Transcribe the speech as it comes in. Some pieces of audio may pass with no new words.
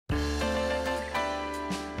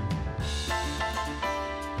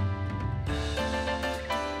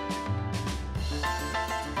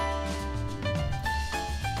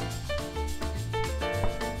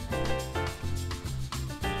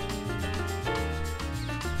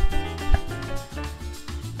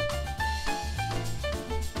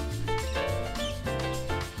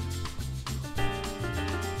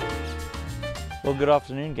Well, good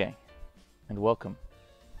afternoon, gang, and welcome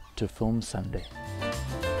to Film Sunday.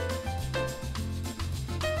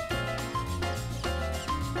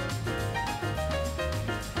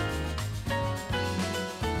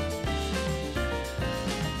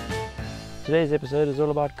 Today's episode is all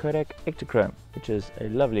about Kodak Ektachrome, which is a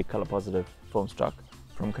lovely color positive film stock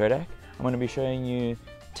from Kodak. I'm going to be showing you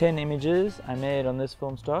 10 images I made on this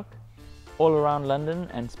film stock all around London,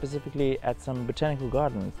 and specifically at some botanical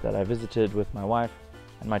gardens that I visited with my wife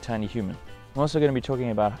and my tiny human. I'm also going to be talking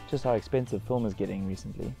about just how expensive film is getting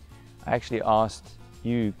recently. I actually asked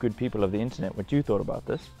you good people of the internet what you thought about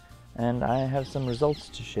this, and I have some results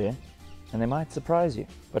to share, and they might surprise you.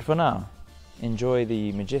 But for now, enjoy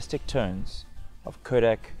the majestic tones of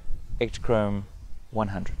Kodak Ektachrome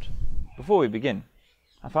 100. Before we begin,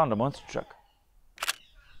 I found a monster truck.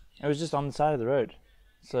 It was just on the side of the road,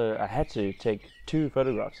 so I had to take 2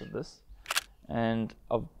 photographs of this, and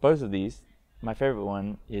of both of these, my favorite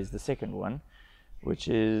one is the second one, which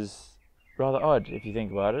is rather odd if you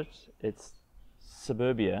think about it. It's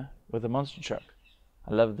suburbia with a monster truck.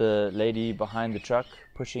 I love the lady behind the truck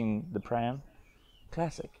pushing the pram.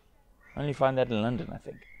 Classic. Only find that in London, I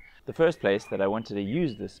think. The first place that I wanted to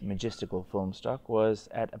use this majestical film stock was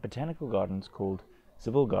at a botanical gardens called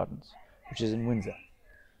Seville Gardens, which is in Windsor.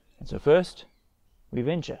 And so first, we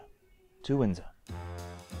venture to Windsor.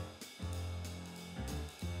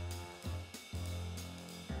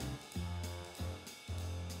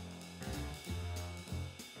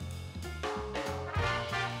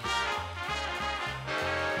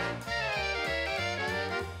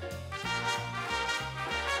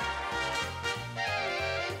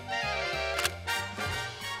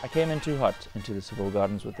 I came in too hot into the Seville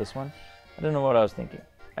Gardens with this one. I don't know what I was thinking.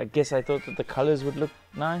 I guess I thought that the colors would look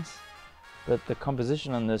nice, but the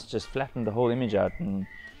composition on this just flattened the whole image out and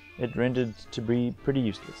it rendered to be pretty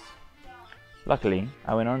useless. Luckily,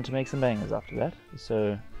 I went on to make some bangers after that,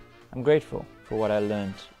 so I'm grateful for what I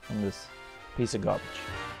learned from this piece of garbage.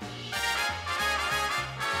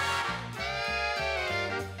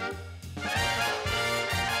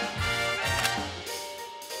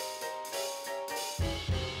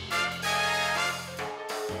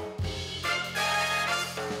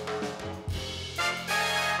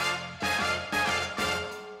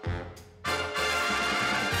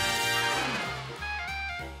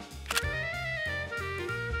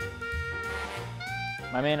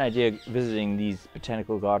 My main idea visiting these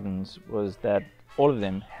botanical gardens was that all of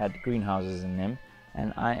them had greenhouses in them,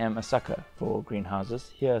 and I am a sucker for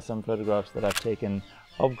greenhouses. Here are some photographs that I've taken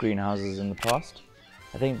of greenhouses in the past.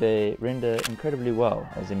 I think they render incredibly well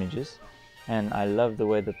as images, and I love the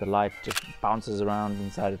way that the light just bounces around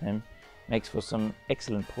inside of them. Makes for some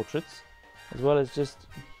excellent portraits, as well as just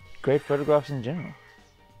great photographs in general.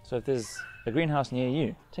 So if there's a greenhouse near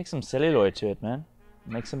you, take some celluloid to it, man.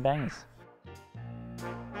 Make some bangers.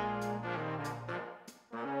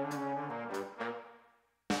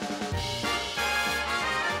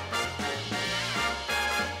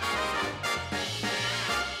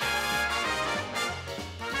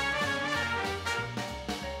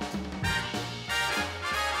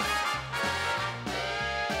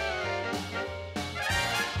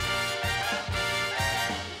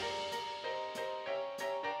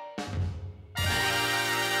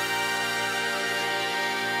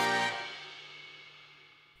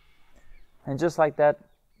 And just like that,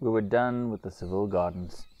 we were done with the Seville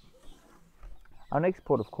Gardens. Our next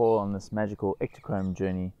port of call on this magical Ektachrome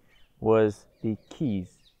journey was the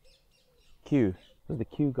Kew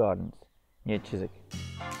Gardens near Chiswick.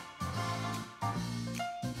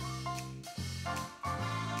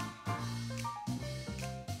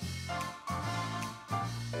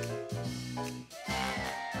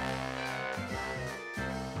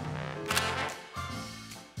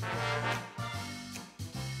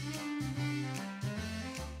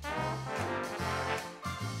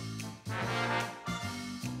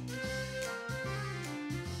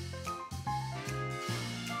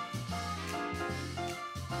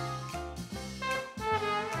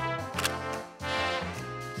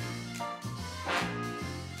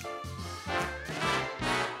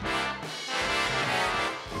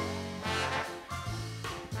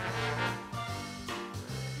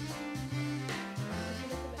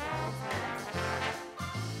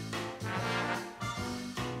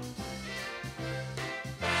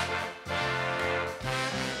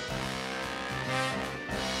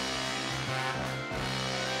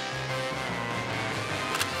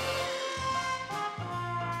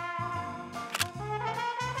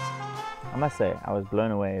 I must say, I was blown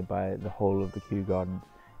away by the whole of the Kew Gardens,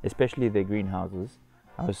 especially their greenhouses.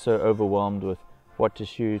 I was so overwhelmed with what to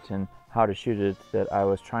shoot and how to shoot it that I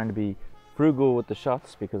was trying to be frugal with the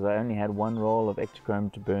shots because I only had one roll of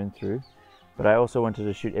Ektachrome to burn through, but I also wanted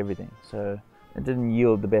to shoot everything, so it didn't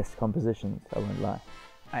yield the best compositions, I won't lie.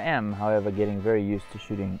 I am, however, getting very used to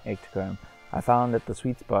shooting Ektachrome. I found that the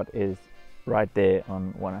sweet spot is right there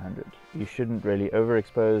on 100. You shouldn't really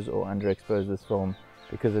overexpose or underexpose this film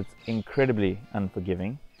because it's incredibly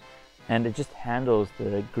unforgiving, and it just handles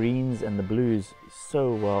the greens and the blues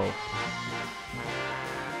so well.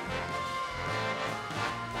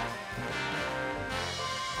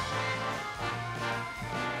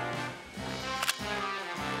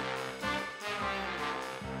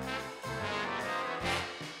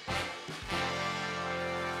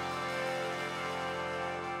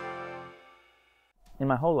 In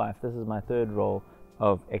my whole life, this is my third roll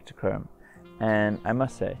of Ektachrome, and I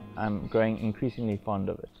must say, I'm growing increasingly fond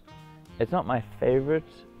of it. It's not my favorite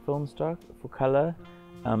film stock for color.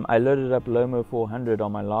 I loaded up Lomo 400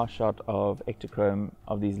 on my last shot of Ektachrome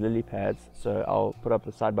of these lily pads, so I'll put up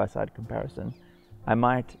a side-by-side comparison. I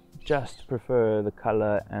might just prefer the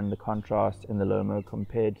color and the contrast in the Lomo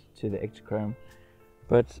compared to the Ektachrome,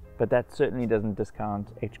 but that certainly doesn't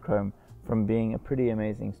discount Ektachrome from being a pretty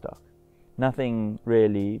amazing stock. Nothing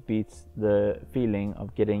really beats the feeling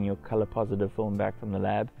of getting your color positive film back from the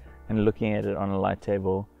lab and looking at it on a light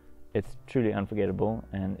table. It's truly unforgettable,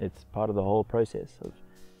 and it's part of the whole process of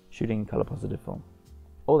shooting color positive film.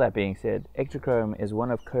 All that being said, Ektachrome is one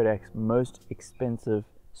of Kodak's most expensive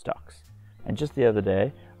stocks. And just the other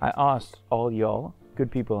day, I asked all y'all, good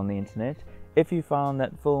people on the internet, if you found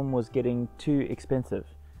that film was getting too expensive,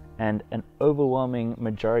 and an overwhelming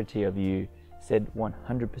majority of you said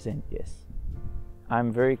 100% yes. I'm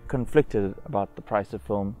very conflicted about the price of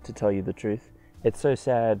film, to tell you the truth. It's so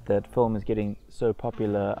sad that film is getting so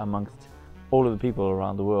popular amongst all of the people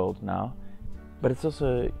around the world now, but it's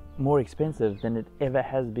also more expensive than it ever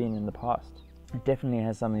has been in the past. It definitely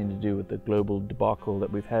has something to do with the global debacle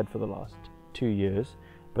that we've had for the last 2 years,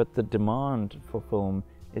 but the demand for film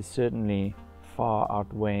is certainly far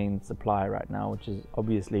outweighing the supply right now, which is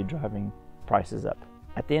obviously driving prices up.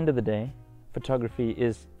 At the end of the day, photography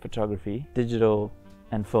is photography. Digital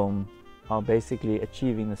and film are basically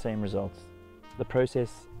achieving the same results. The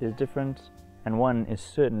process is different, and one is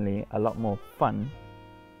certainly a lot more fun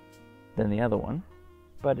than the other one,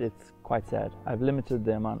 but it's quite sad. I've limited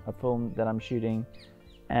the amount of film that I'm shooting,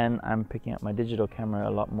 and I'm picking up my digital camera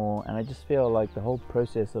a lot more, and I just feel like the whole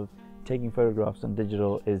process of taking photographs on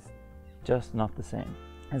digital is just not the same.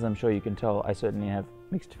 As I'm sure you can tell, I certainly have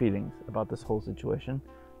mixed feelings about this whole situation.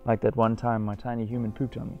 Like that one time my tiny human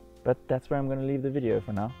pooped on me. But that's where I'm going to leave the video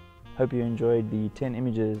for now. Hope you enjoyed the 10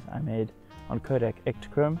 images I made on Kodak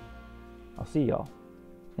Ektachrome. I'll see y'all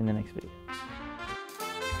in the next video.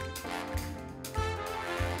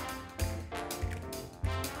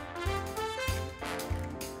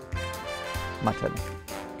 My turn.